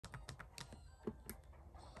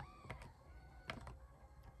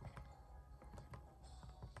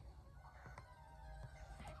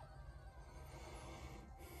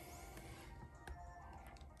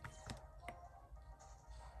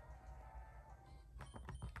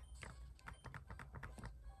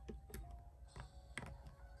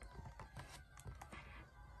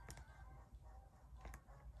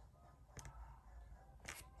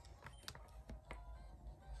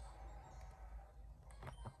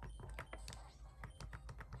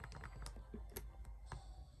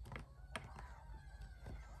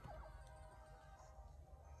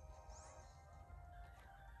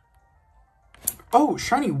Oh,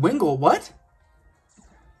 shiny Wingull. What?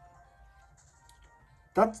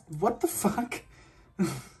 That's... What the fuck?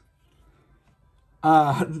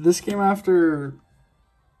 This came after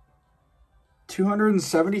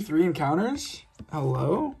 273 encounters?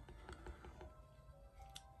 Hello?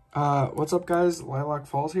 What's up, guys? Lilac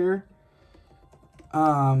Falls here.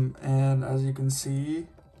 And as you can see,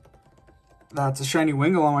 that's a shiny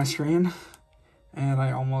Wingull on my screen. And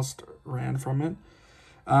I almost ran from it.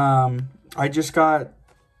 I just got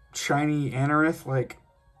shiny Anorith like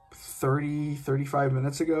 35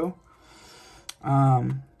 minutes ago.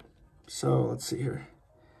 So let's see here.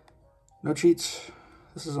 No cheats.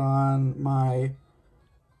 This is on my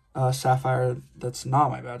Sapphire. That's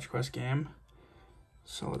not my Badge Quest game.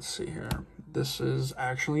 So let's see here. This is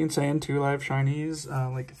actually insane. 2 live shinies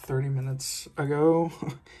like 30 minutes ago.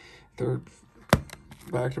 They're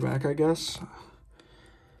back to back, I guess.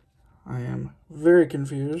 I am very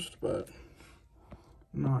confused, but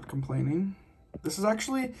not complaining. This is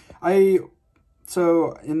actually,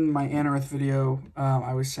 so in my Anorith video,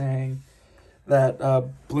 I was saying that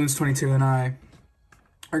Bloons22 and I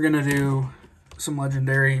are going to do some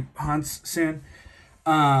legendary hunts soon.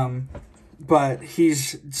 But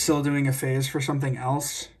he's still doing a phase for something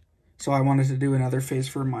else. So I wanted to do another phase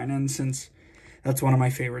for Minun since that's one of my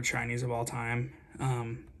favorite shinies of all time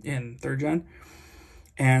in 3rd gen.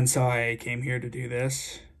 And so I came here to do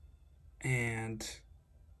this. And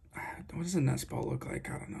what does a nest ball look like?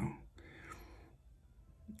 I don't know.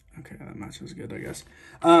 Okay, that matches good, I guess.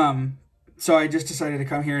 So I just decided to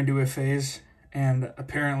come here and do a phase. And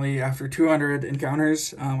apparently after 200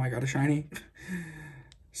 encounters, I got a shiny.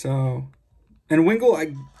 So... And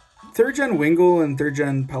Wingull, 3rd gen Wingull and 3rd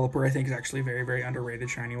gen Pelipper, I think, is actually very, very underrated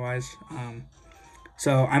shiny-wise.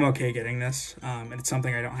 So I'm okay getting this. And it's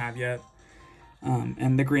something I don't have yet.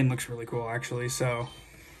 And the green looks really cool, actually. So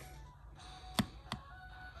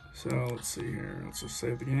let's see here. Let's just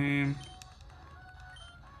save the game.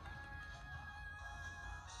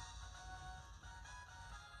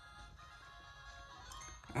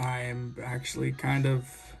 I'm actually kind of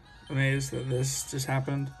amazed that this just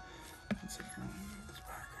happened. Let's see, move this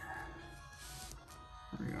back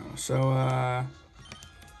here. There we go. So,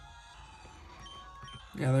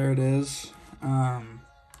 yeah, there it is. I'm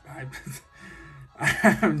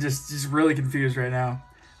just really confused right now.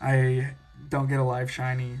 I don't get a live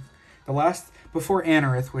shiny. Before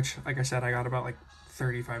Anorith, which, like I said, I got about like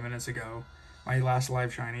 35 minutes ago, my last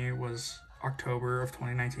live shiny was October of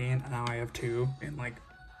 2019, and now I have 2 in like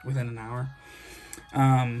within an hour.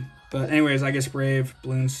 But anyways, I guess Brave,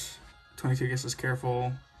 Bloons22 gets us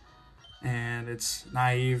Careful, and it's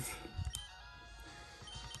Naive.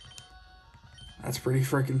 That's pretty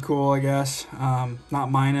freaking cool, I guess. Not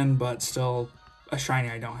Minun, but still a shiny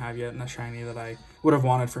I don't have yet, and a shiny that I would have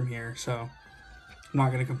wanted from here, so I'm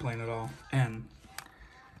not going to complain at all. And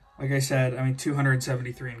like I said, I mean,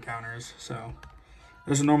 273 encounters, so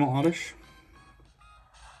there's a normal Oddish.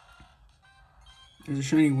 There's a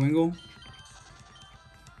shiny Wingull.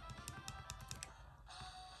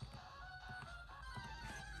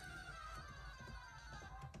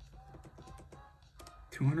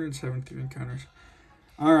 $273 encounters.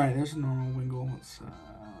 All right, there's a normal Wingull. Let's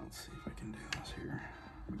see if I can do this here.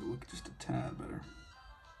 Make it look just a tad better.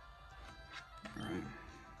 All right.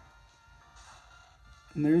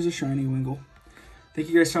 And there's a shiny Wingull. Thank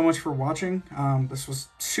you guys so much for watching. This was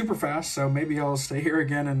super fast, so maybe I'll stay here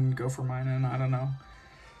again and go for Minun. I don't know.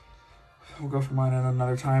 We'll go for Minun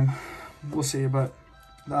another time. We'll see, but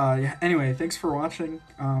yeah. Anyway, thanks for watching.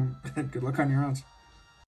 Good luck on your runs.